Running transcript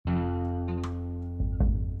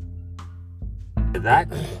that,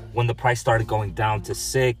 when the price started going down to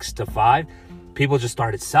 6 to 5, people just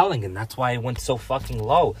started selling, and that's why it went so fucking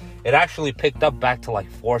low. It actually picked up back to like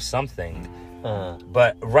 4 something.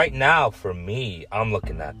 But right now, for me, I'm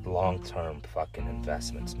looking at long-term fucking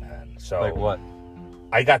investments, man. So like what?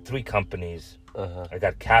 I got 3 companies. I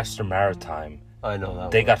got Castor Maritime. I know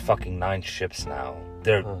that. They got fucking 9 ships now.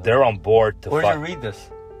 They're on board to. Where'd you read this?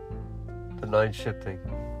 The 9 ship thing.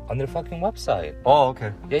 On their fucking website. Oh,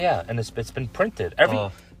 okay. Yeah, and it's been printed.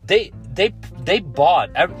 They bought.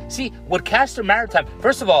 See, with Castor Maritime,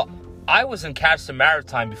 first of all, I was in Castor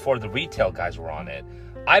Maritime before the retail guys were on it.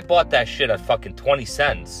 I bought that shit at fucking 20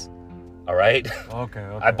 cents. All right? Okay.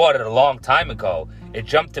 I bought it a long time ago. It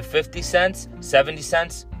jumped to 50 cents, 70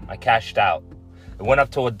 cents. I cashed out. It went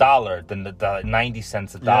up to $1, then the 90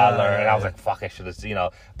 cents, $1. And I was like, fuck, I should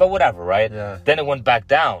have, but whatever, right? Yeah. Then it went back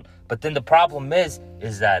down. But then the problem is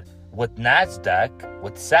that with NASDAQ,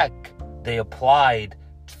 with SEC, they applied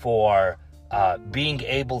for being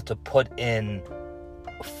able to put in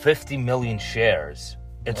 50 million shares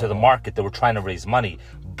into the market. They were trying to raise money.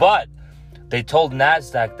 But they told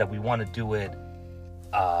NASDAQ that we want to do it,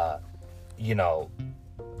 a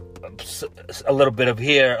little bit of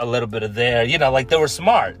here, a little bit of there. Like they were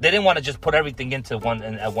smart. They didn't want to just put everything into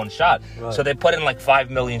at one shot. Right. So they put in like 5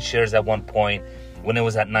 million shares at one point when it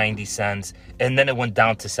was at 90 cents. And then it went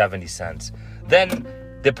down to 70 cents. Then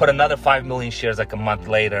they put another 5 million shares like a month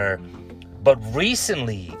later. But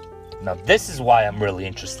recently, now this is why I'm really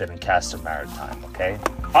interested in Castor Maritime, okay?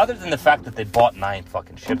 Other than the fact that they bought 9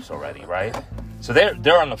 fucking ships already, right? So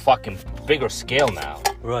they're on a fucking bigger scale now.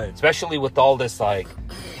 Right. Especially with all this like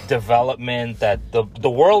development that the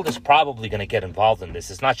world is probably going to get involved in this.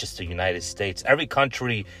 It's not just the United States. Every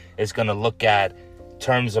country is going to look at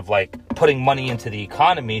terms of like putting money into the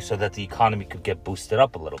economy so that the economy could get boosted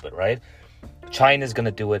up a little bit, right? China's going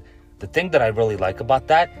to do it. The thing that I really like about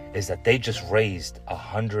that is that they just raised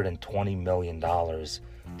 $120 million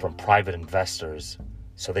from private investors.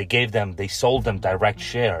 So they sold them direct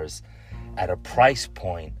shares at a price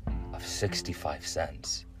point of 65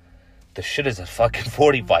 cents. The shit is at fucking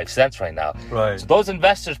 45 cents right now. Right. So those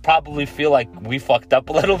investors probably feel like we fucked up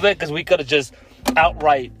a little bit because we could have just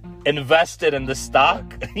outright invested in the stock,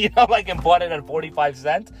 and bought it at 45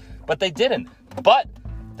 cents. But they didn't. But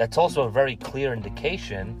that's also a very clear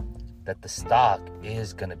indication that the stock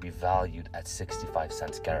is going to be valued at 65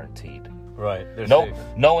 cents guaranteed. Right.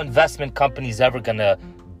 No investment company's ever going to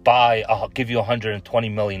give you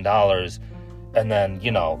 $120 million and then,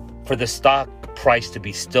 for the stock price to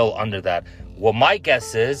be still under that. Well, my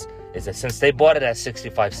guess is that since they bought it at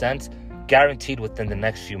 65 cents, guaranteed within the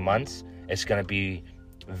next few months, it's going to be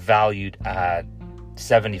valued at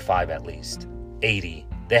 75 at least, 80.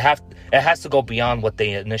 It has to go beyond what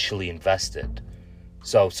they initially invested.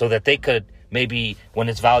 So that they could maybe, when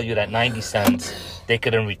it's valued at 90 cents, they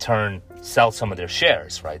could in return sell some of their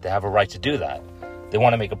shares, right? They have a right to do that. They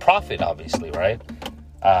want to make a profit, obviously, right?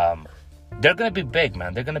 They're going to be big,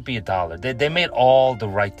 man. They're going to be $1. They made all the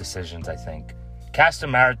right decisions, I think. Castor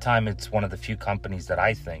Maritime, it's one of the few companies that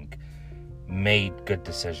I think made good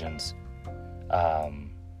decisions.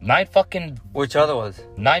 9 fucking... Which other ones?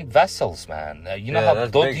 9 vessels, man.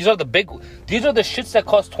 These are the big... These are the shits that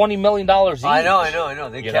cost $20 million each. I know.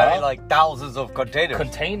 They carry like thousands of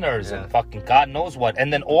containers. And fucking God knows what.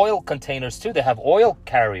 And then oil containers, too. They have oil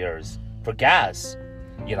carriers for gas.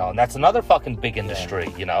 And that's another fucking big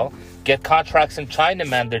industry, Get contracts in China,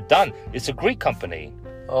 man. They're done. It's a Greek company.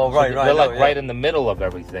 Oh, right. They're right in the middle of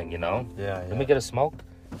everything, Yeah. Let me get a smoke.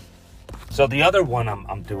 So the other one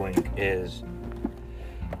I'm doing is...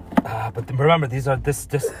 but remember, these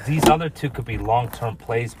other 2 could be long-term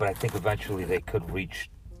plays, but I think eventually they could reach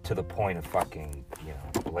to the point of fucking,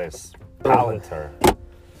 bliss. Palantir.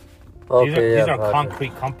 Okay, these are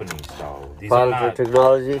concrete companies, so these Palantir are not,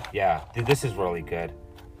 Technology. Yeah, this is really good.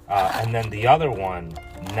 And then the other one,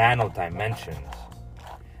 Nano Dimensions.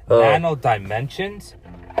 Nano Dimensions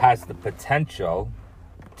has the potential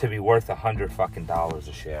to be worth $100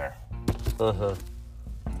 a share.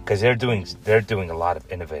 Because they're doing a lot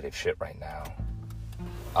of innovative shit right now.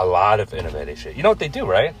 A lot of innovative shit. You know what they do,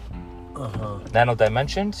 right? Nano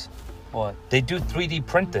Dimensions? What? They do 3D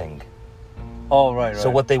printing. Oh, right. So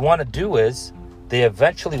what they want to do is they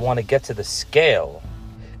eventually want to get to the scale.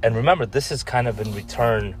 And remember, this is kind of in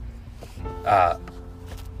return,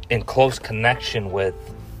 in close connection with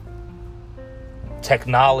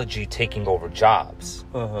technology taking over jobs.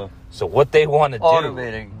 So what they want to do...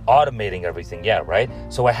 Automating everything, yeah, right?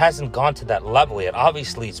 So it hasn't gone to that level yet.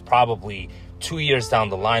 Obviously, it's probably 2 years down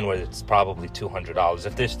the line where it's probably $200.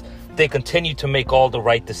 If they continue to make all the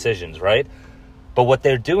right decisions, right? But what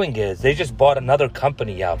they're doing is they just bought another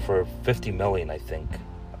company out for 50 million, I think.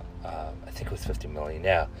 I think it was 50 million,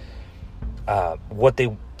 yeah. What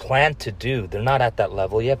they plan to do, they're not at that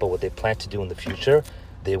level yet, but what they plan to do in the future,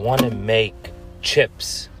 they want to make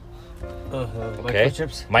chips. Okay?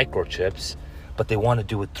 Microchips. But they want to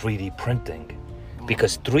do with 3D printing.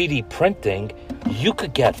 Because 3D printing, you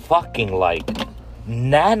could get fucking like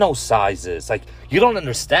nano sizes. Like, you don't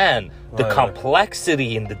understand the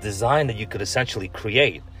complexity in the design that you could essentially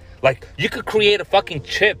create. Like, you could create a fucking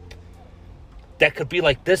chip that could be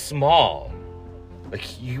like this small.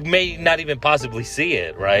 Like, you may not even possibly see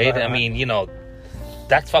it, right? I mean, you know,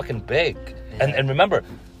 that's fucking big. Yeah. And remember,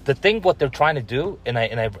 the thing what they're trying to do, and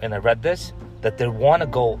I read this, that they want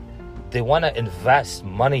to invest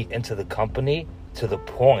money into the company to the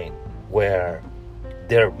point where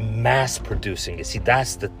they're mass producing it. See,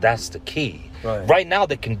 that's the key. Right now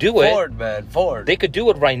they can do it. Ford. They could do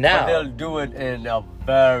it right now. But they'll do it in a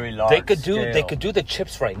very large scale. They could do the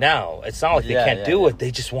chips right now. It's not like they can't do it.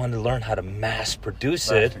 They just want to learn how to mass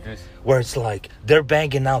produce it. Where it's like they're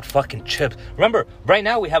banging out fucking chips. Remember, right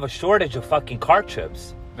now we have a shortage of fucking car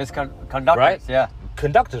chips. It's conductors, right? Yeah.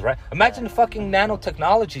 Conductors, right? Imagine the fucking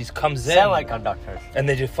nanotechnologies comes in. Semiconductors. And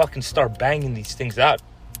they just fucking start banging these things out.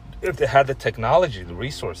 If they had the technology, the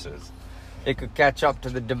resources, it could catch up to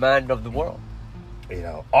the demand of the world. You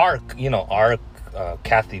know, ARC,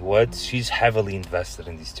 Kathy Woods, she's heavily invested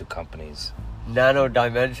in these two companies. Nano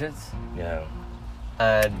Dimensions. Yeah.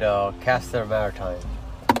 And Castor Maritime.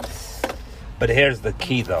 But here's the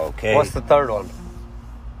key, though, okay? What's the third one?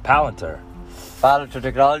 Palantir. Palantir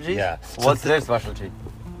Technologies? Yeah. What's their specialty?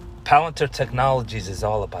 Palantir Technologies is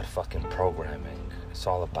all about fucking programming. It's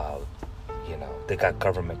all about, you know, they got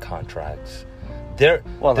government contracts. They're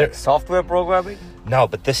like software programming? No,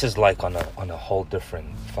 but this is like on a whole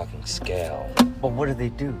different fucking scale. But what do they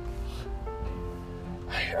do?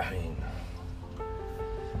 I mean,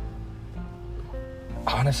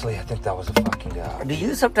 honestly, I think that was a fucking. Do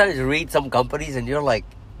you sometimes read some companies and you're like,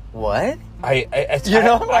 what? I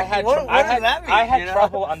had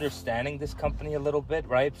trouble understanding this company a little bit,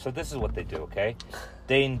 right? So this is what they do, okay?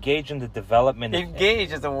 They engage in the development.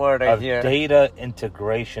 Engage is a word I hear. Data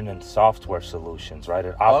integration and software solutions, right?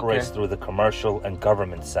 It operates through the commercial and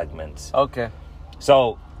government segments. Okay.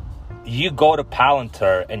 So you go to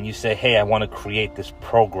Palantir and you say, hey, I want to create this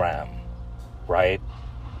program, right?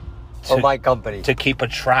 For my company. To keep a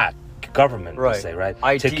track. Government, right? Say, right?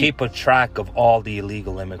 IT. To keep a track of all the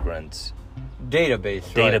illegal immigrants.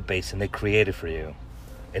 Database, and they create it for you,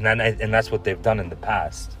 and that's what they've done in the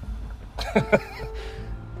past.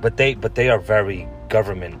 but they are very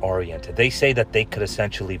government oriented. They say that they could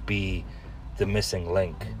essentially be the missing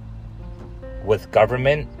link with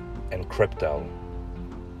government and crypto.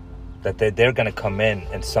 That they're going to come in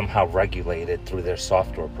and somehow regulate it through their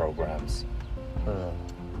software programs.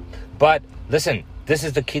 But listen. This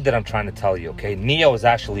is the key that I'm trying to tell you, okay? NEO is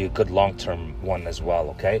actually a good long-term one as well,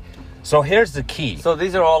 okay? So here's the key. So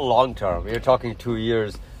these are all long-term. You're talking 2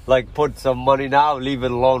 years. Like, put some money now, leave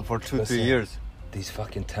it alone for 2-3 years. These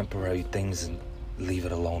fucking temporary things, and leave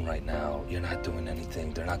it alone right now. You're not doing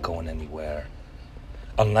anything. They're not going anywhere.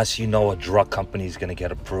 Unless you know a drug company is going to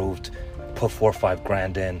get approved, put $4 or $5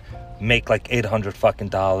 grand in, make like $800 fucking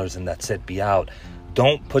dollars, and that's it, be out.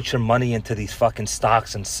 Don't put your money into these fucking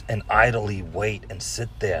stocks and idly wait and sit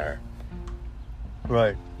there.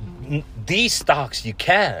 Right. These stocks you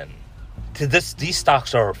can. These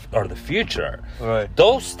stocks are the future. Right.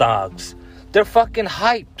 Those stocks, they're fucking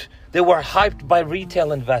hyped. They were hyped by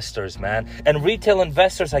retail investors, man. And retail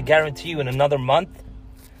investors, I guarantee you, in another month,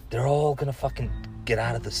 they're all gonna fucking get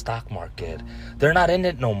out of the stock market. They're not in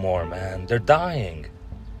it no more, man. They're dying.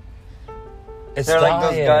 They're like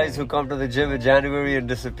those guys who come to the gym in January and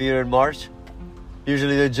disappear in March.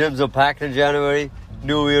 Usually the gyms are packed in January,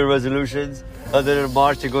 New Year resolutions, and then in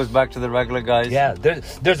March it goes back to the regular guys. Yeah,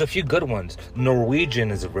 there's a few good ones.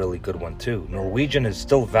 Norwegian is a really good one too. Norwegian is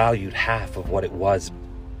still valued half of what it was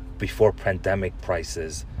before pandemic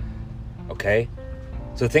prices. Okay?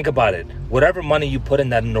 So think about it. Whatever money you put in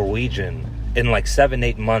that Norwegian in like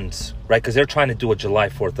 7-8 months, right? Because they're trying to do a July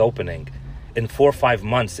 4th opening. In 4 or 5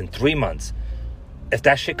 months, in 3 months. If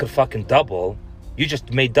that shit could fucking double, you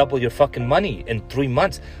just may double your fucking money in 3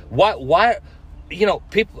 months. Why, you know,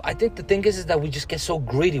 people, I think the thing is that we just get so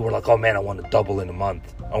greedy. We're like, oh man, I want to double in a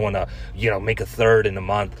month. I want to, you know, make a third in a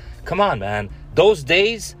month. Come on, man. Those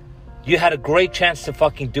days, you had a great chance to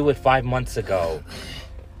fucking do it 5 months ago.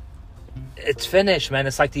 It's finished, man.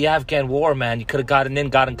 It's like the Afghan war, man. You could have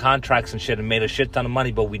gotten contracts and shit and made a shit ton of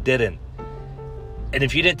money, but we didn't. And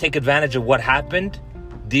if you didn't take advantage of what happened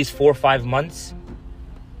these 4 or 5 months,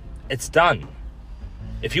 it's done.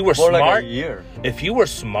 If you were More smart, like a year. if you were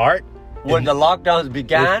smart, When the lockdowns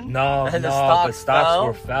began, but stocks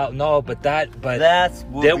were fell. No, but there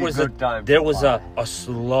was a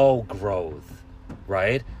slow growth,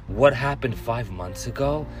 right? What happened 5 months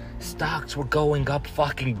ago? Stocks were going up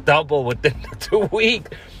fucking double within 2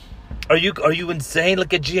 weeks. Are you insane?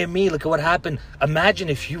 Look at GME. Look at what happened. Imagine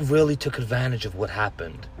if you really took advantage of what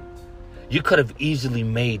happened. You could have easily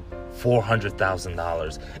made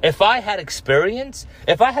 $400,000. If I had experience,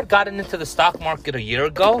 if I had gotten into the stock market a year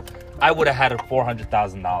ago, I would have had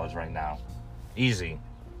 $400,000 right now. Easy.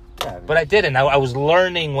 Yeah, but I didn't. I was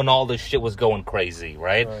learning when all this shit was going crazy,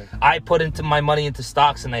 right? I put into my money into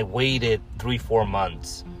stocks and I waited 3-4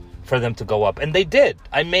 months for them to go up. And they did.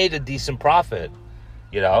 I made a decent profit,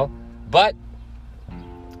 you know? But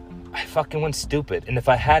I fucking went stupid. And if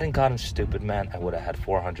I hadn't gotten stupid, man, I would have had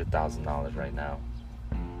 $400,000 right now.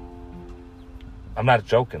 I'm not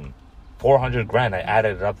joking. 400 grand. I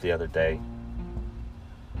added it up the other day.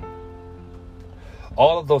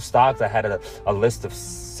 All of those stocks, I had a list of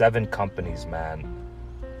 7 companies, man.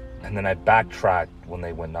 And then I backtracked when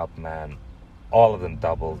they went up, man. All of them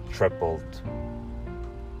doubled, tripled.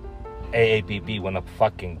 AABB went up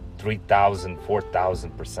fucking 3,000,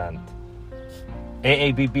 4,000%.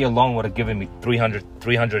 AABB alone would have given me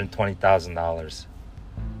 $320,000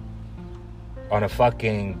 on a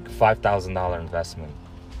fucking $5,000 investment.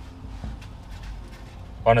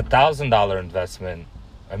 On a $1,000 investment,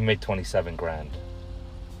 I made 27 grand.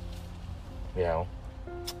 You know?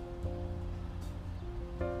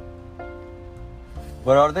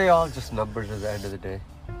 But are they all just numbers at the end of the day?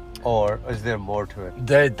 Or is there more to it?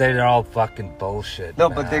 They're all fucking bullshit. No,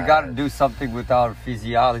 man. But they gotta do something with our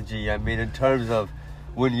physiology. I mean, in terms of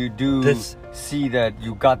when you see that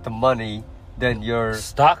you got the money, then your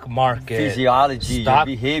stock market, physiology, your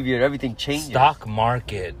behavior, everything changes. Stock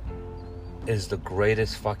market is the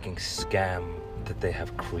greatest fucking scam that they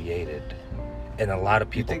have created. And a lot of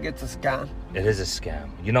people... You think it's a scam? It is a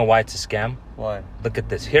scam. You know why it's a scam? Why? Look at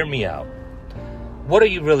this. Hear me out. What are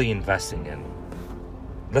you really investing in?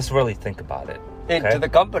 Let's really think about it. Okay? Into the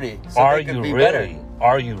company. So are you really? Better.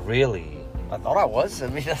 Are you really? I thought I was. I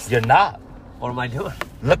mean, you're not. What am I doing?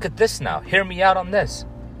 Look at this now. Hear me out on this.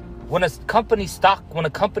 When a company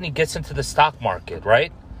gets into the stock market,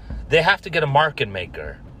 right? They have to get a market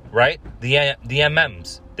maker, right? The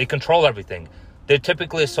MMs. They control everything. They're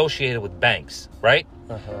typically associated with banks, right?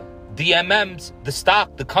 The MMs,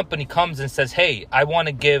 the company comes and says, hey, I want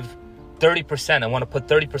to give 30%. I want to put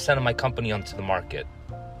 30% of my company onto the market,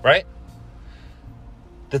 right?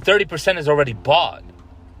 The 30% is already bought.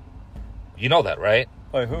 You know that, right?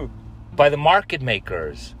 By who? By the market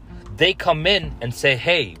makers. They come in and say,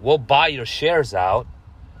 hey, we'll buy your shares out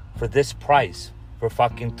for this price, for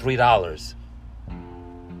fucking $3.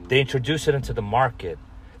 They introduce it into the market.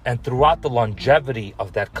 And throughout the longevity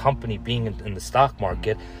of that company being in the stock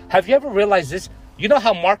market, have you ever realized this? You know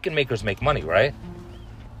how market makers make money, right?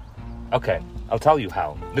 Okay, I'll tell you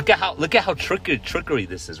how. Look at how trickery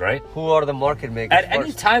this is, right? Who are the market makers? At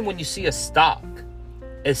any time when you see a stock,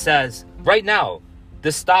 it says, right now,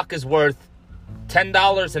 this stock is worth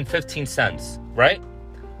 $10.15, right?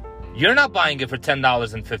 You're not buying it for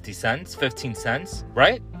 $10.50, 15 cents,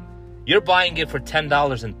 right? You're buying it for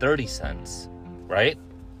 $10.30, right?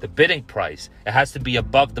 The bidding price. It has to be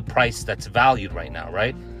above the price that's valued right now,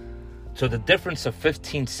 right? So the difference of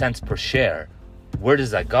 15 cents per share, where does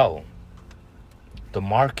that go? The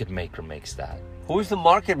market maker makes that. Who's the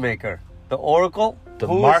market maker? The Oracle? The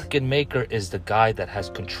market maker is the guy that has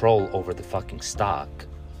control over the fucking stock.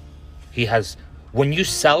 When you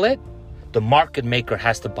sell it, the market maker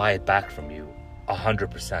has to buy it back from you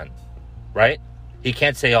 100%, right? He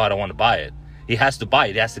can't say, oh, I don't want to buy it. He has to buy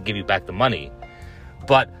it. He has to give you back the money.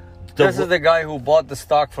 But this is the guy who bought the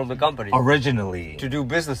stock from the company originally to do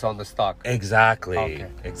business on the stock. Exactly. Okay.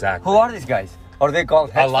 Exactly. Who are these guys? Are they called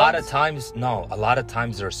hedge funds? A lot of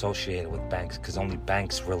times they're associated with banks because only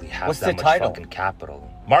banks really have What's that the much title? Fucking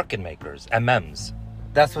capital. Market makers, MMs.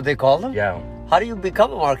 That's what they call them? Yeah. How do you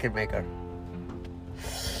become a market maker?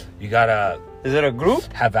 You gotta... Is it a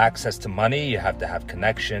group? Have access to money. You have to have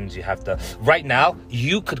connections. You have to... Right now,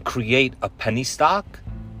 you could create a penny stock,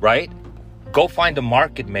 right? Go find a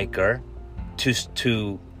market maker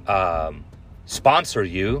to sponsor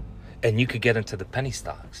you, and you could get into the penny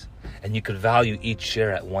stocks. And you could value each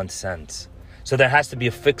share at 1 cent. So there has to be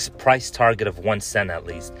a fixed price target of 1 cent at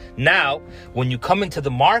least. Now, when you come into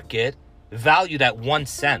the market, valued at 1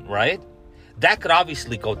 cent, right? That could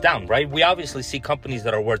obviously go down, right? We obviously see companies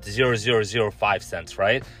that are worth 0.0005 cents,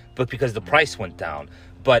 right? But because the price went down.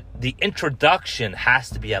 But the introduction has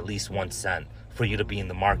to be at least 1 cent for you to be in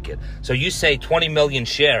the market. So you say 20 million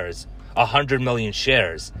shares, 100 million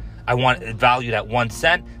shares. I want it valued at 1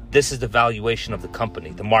 cent. This is the valuation of the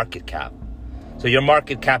company, the market cap. So your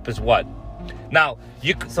market cap is what? Now,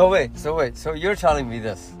 you... So wait. So you're telling me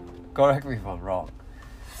this. Correct me if I'm wrong.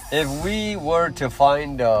 If we were to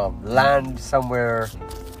find land somewhere,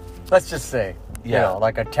 let's just say, you know,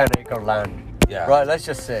 like a 10-acre land. Yeah. Right, let's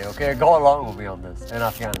just say, okay, go along with me on this, in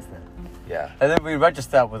Afghanistan. Yeah. And then we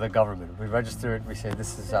register that with the government. We register it, we say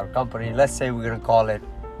this is our company. Let's say we're going to call it,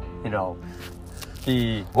 you know,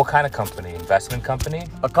 the... What kind of company? Investment company?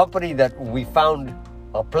 A company that we found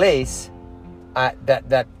a place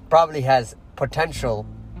that probably has potential,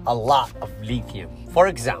 a lot of lithium. For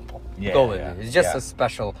example, go with me. It's just a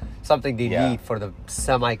special, something they need for the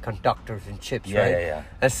semiconductors and chips, right? Yeah.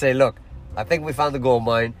 Let's say, look, I think we found the gold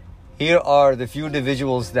mine. Here are the few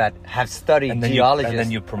individuals that have studied geology. And then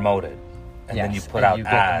you promote it. And then you put and out you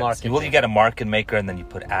ads. You get a market maker, and then you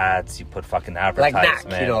put ads. You put fucking advertisements.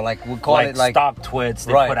 Like NAC, you know, like we call it like stock twits.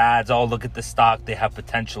 They put ads. Oh, look at the stock. They have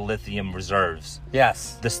potential lithium reserves.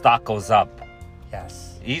 Yes. The stock goes up.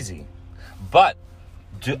 Yes. Easy. But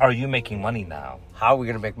are you making money now? How are we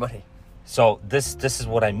going to make money? So this is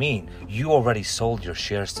what I mean. You already sold your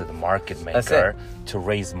shares to the market maker to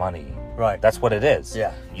raise money. Right. That's what it is.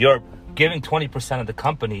 Yeah. You're giving 20% of the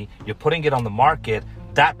company. You're putting it on the market.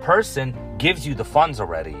 That person gives you the funds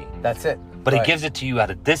already. That's it. But he gives it to you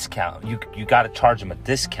at a discount. You got to charge him a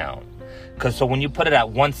discount. Because so when you put it at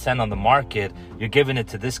 1 cent on the market, you're giving it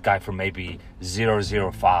to this guy for maybe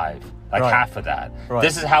 0.005, like half of that. Right.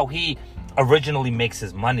 This is how he originally makes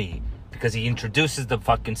his money, because he introduces the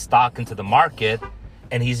fucking stock into the market,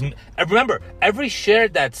 and remember, every share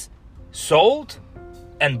that's sold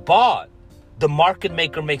and bought, the market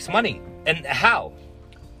maker makes money. And how?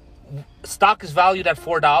 Stock is valued at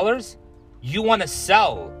 $4. You want to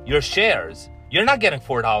sell your shares. You're not getting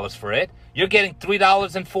 $4 for it. You're getting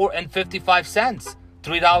 $3.55,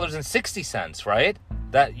 $3.60, right?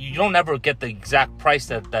 That you don't ever get the exact price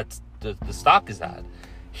that the stock is at.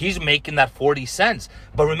 He's making that 40 cents.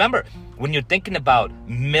 But remember, when you're thinking about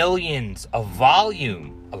millions of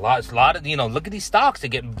volume, a lot of, look at these stocks. They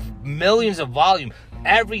get millions of volume.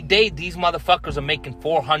 Every day, these motherfuckers are making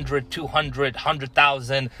 400, 200,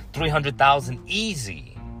 100,000, 300,000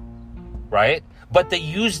 easy, right? But they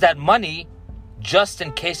use that money just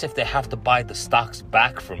in case if they have to buy the stocks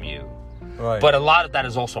back from you. Right. But a lot of that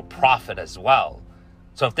is also profit as well.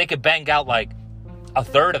 So if they could bang out like a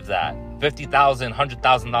third of that, $50,000,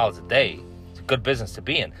 $100,000 a day, it's a good business to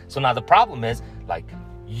be in. So now the problem is, like,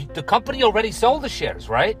 the company already sold the shares,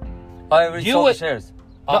 right? I already sold the shares.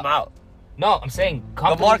 I'm out. No, I'm saying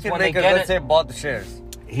companies, the market maker, let's say, bought the shares.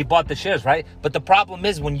 He bought the shares, right? But the problem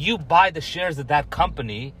is, when you buy the shares of that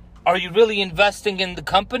company, are you really investing in the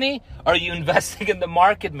company? Or are you investing in the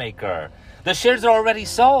market maker? The shares are already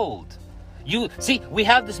sold. You see, we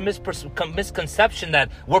have this misconception that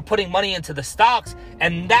we're putting money into the stocks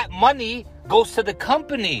and that money goes to the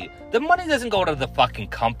company. The money doesn't go to the fucking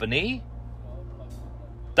company.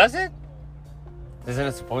 Does it? Isn't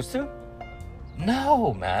it supposed to?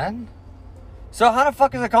 No, man. So how the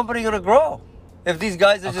fuck is a company going to grow? If these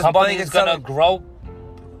guys are just buying and selling? A company is going to grow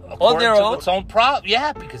on their own? Its own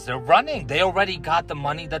yeah, because they're running. They already got the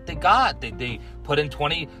money that they got. They put in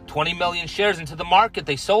 20 million shares into the market.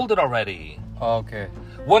 They sold it already. Okay.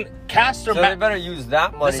 When Castor... So they better use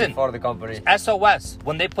that money for the company. SOS,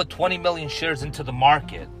 when they put 20 million shares into the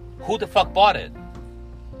market, who the fuck bought it?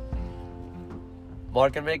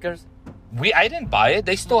 Market makers? I didn't buy it.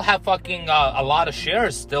 They still have fucking a lot of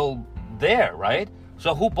shares still there, right?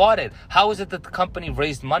 So who bought it? How is it that the company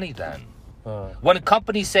raised money then? When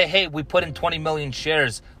companies say, hey, we put in 20 million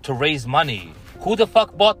shares to raise money, who the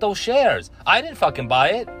fuck bought those shares? I didn't fucking buy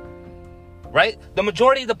it, right? The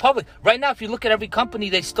majority of the public. Right now, if you look at every company,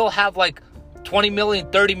 they still have like 20 million,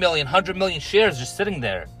 30 million, 100 million shares just sitting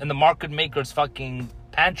there in the market maker's fucking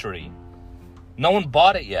pantry. No one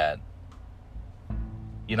bought it yet.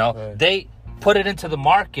 They put it into the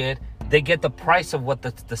market. They get the price of what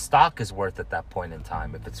the stock is worth at that point in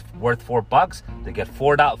time. If it's worth $4, they get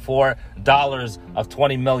 $4 of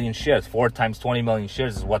 20 million shares. 4 times 20 million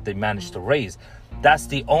shares is what they managed to raise. That's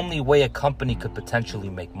the only way a company could potentially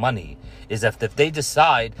make money, is if they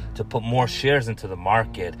decide to put more shares into the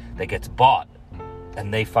market that gets bought,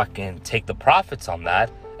 and they fucking take the profits on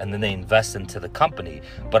that, and then they invest into the company.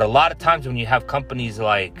 But a lot of times when you have companies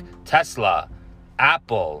like Tesla,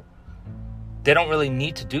 Apple, they don't really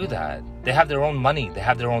need to do that. They have their own money. They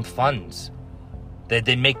have their own funds.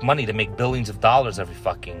 They make money. They make billions of dollars every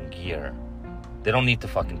fucking year. They don't need to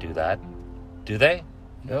fucking do that. Do they?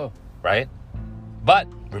 No. Right? But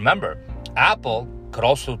remember, Apple could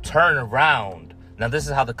also turn around. Now, this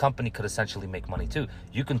is how the company could essentially make money too.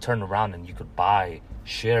 You can turn around and you could buy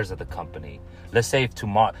shares of the company. Let's say if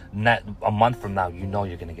tomorrow, a month from now, you know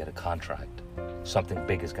you're going to get a contract. Something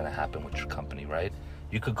big is going to happen with your company, right?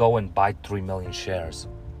 You could go and buy 3 million shares.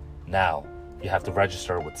 Now, you have to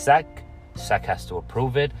register with SEC. SEC has to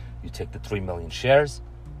approve it. You take the 3 million shares.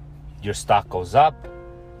 Your stock goes up,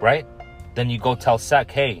 right? Then you go tell SEC,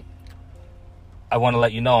 hey, I want to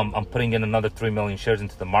let you know I'm putting in another 3 million shares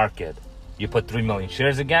into the market. You put 3 million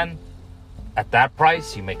shares again. At that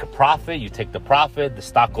price, you make a profit. You take the profit. The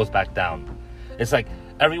stock goes back down. It's like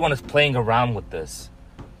everyone is playing around with this.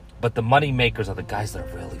 But the money makers are the guys that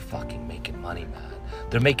are really fucking making money, man.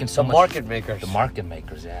 They're making so much. Market makers. The market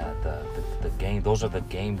makers, yeah. The game. Those are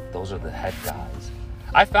the head guys.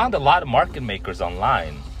 I found a lot of market makers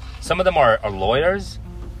online. Some of them are lawyers.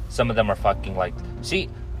 Some of them are fucking like... See,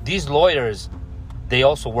 these lawyers, they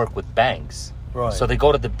also work with banks. Right. So they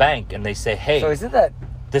go to the bank and they say, hey... So isn't that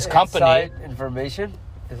this company... inside information?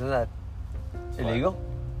 Isn't that illegal?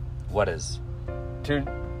 What is? To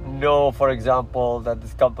know, for example, that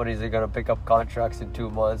these companies are going to pick up contracts in 2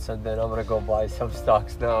 months and then I'm going to go buy some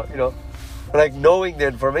stocks now, you know? Like knowing the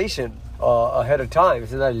information ahead of time,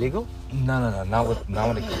 isn't that illegal? No. Not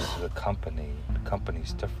when it comes to the company. The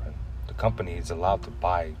company's different. The company is allowed to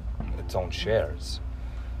buy its own shares.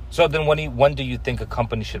 So then when do you think a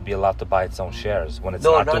company should be allowed to buy its own shares? When it's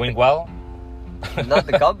not doing well? Not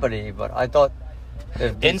the company, but I thought...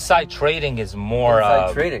 Inside trading is more...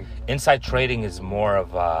 Inside trading is more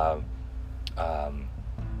of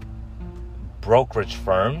brokerage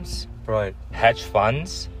firms. Right. Hedge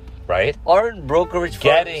funds, right? Aren't brokerage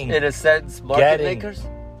firms, in a sense, market makers?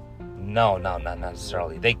 No, not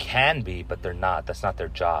necessarily. They can be, but they're not. That's not their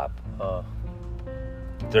job.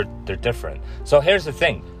 They're different. So here's the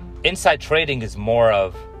thing. Inside trading is more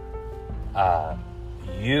of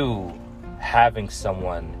you having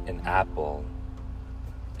someone in Apple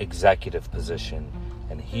executive position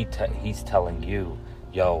and he's telling you,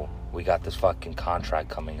 yo, we got this fucking contract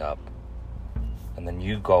coming up. And then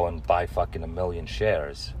you go and buy fucking 1 million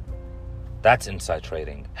shares. That's inside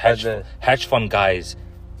trading. Hedge fund guys,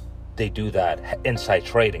 they do that. Inside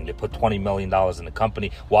trading. They put $20 million in the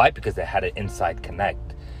company. Why? Because they had an inside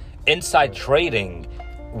connect. Inside trading,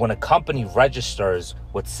 when a company registers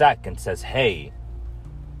with SEC and says, hey,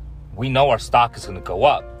 we know our stock is going to go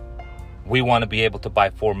up. We want to be able to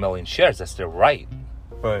buy 4 million shares. That's their right.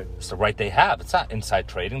 Right. It's the right they have. It's not inside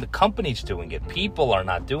trading. The company's doing it. People are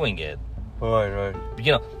not doing it. Right.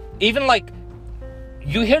 You know, even like,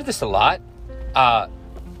 you hear this a lot.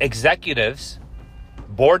 Executives,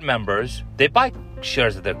 board members, they buy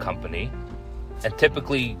shares of their company. And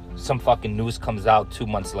typically, some fucking news comes out 2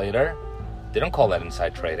 months later. They don't call that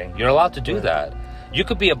inside trading. You're allowed to do that. You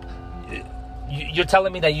could be you're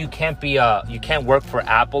telling me that you can't work for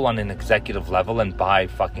Apple on an executive level and buy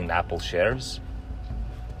fucking Apple shares?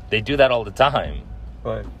 They do that all the time.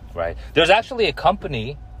 Right. There's actually a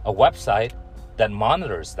company, a website that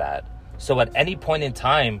monitors that. So at any point in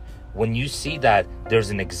time, when you see that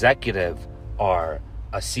there's an executive or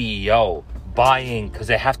a CEO buying, because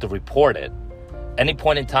they have to report it. Any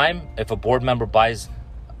point in time, if a board member buys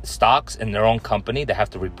stocks in their own company, they have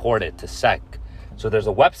to report it to SEC. So there's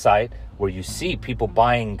a website where you see people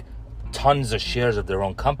buying tons of shares of their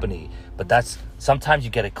own company, but that's sometimes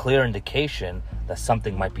you get a clear indication that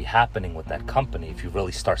something might be happening with that company if you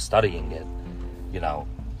really start studying it. You know,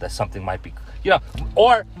 that something might be, you know,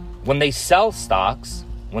 or when they sell stocks,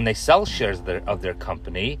 when they sell shares of their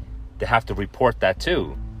company, they have to report that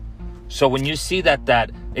too. So when you see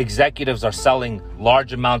that executives are selling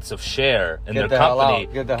large amounts of share in their company,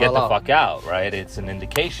 get the fuck out, right? It's an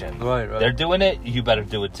indication. Right. They're doing it, you better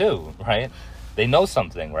do it too, right? They know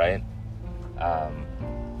something, right?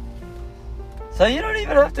 So you don't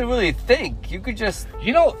even have to really think. You could just,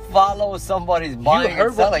 follow somebody's buying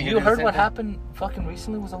and selling. You heard what happened fucking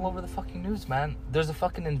recently? Was all over the fucking news, man. There's a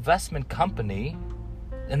fucking investment company,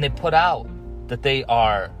 and they put out that they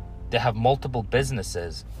have multiple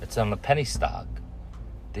businesses. It's on the penny stock.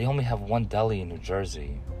 They only have one deli in New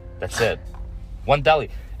Jersey. That's it. One deli.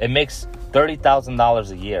 It makes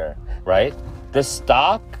 $30,000 a year, right? This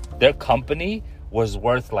stock, their company, was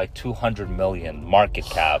worth like 200 million market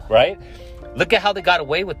cap, right? Look at how they got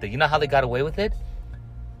away with it. You know how they got away with it?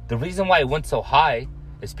 The reason why it went so high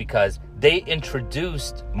is because they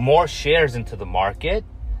introduced more shares into the market.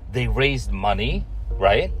 They raised money,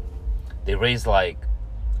 right? They raised like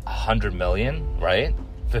 100 million, right?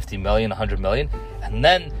 50 million, 100 million. And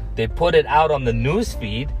then they put it out on the news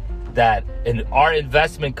feed that our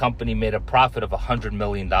investment company made a profit of $100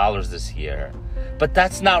 million this year. But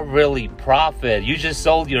that's not really profit. You just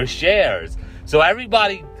sold your shares. So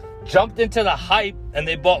everybody jumped into the hype and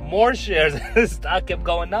they bought more shares and the stock kept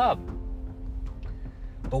going up.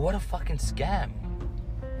 But what a fucking scam.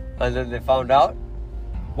 And then they found out?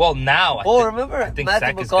 Well, now remember I think Matthew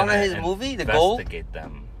SEC is McConaughey's movie, The Gold? Investigate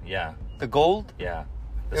them. Yeah. The Gold? Yeah.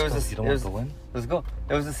 You don't want to win? Let's go.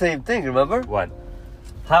 It was the same thing, remember? What?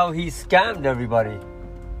 How he scammed everybody.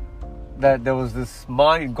 That there was this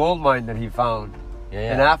gold mine that he found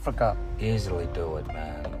in Africa. Easily do it,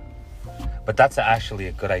 man. But that's actually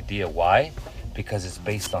a good idea. Why? Because it's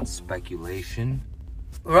based on speculation.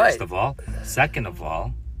 Right. First of all. Second of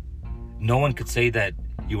all, no one could say that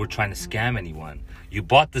you were trying to scam anyone. You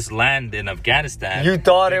bought this land in Afghanistan. You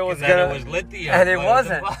thought it was it was lithium. And it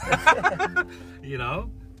wasn't. You know?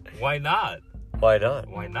 Why not? Why not?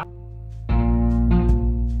 Why not?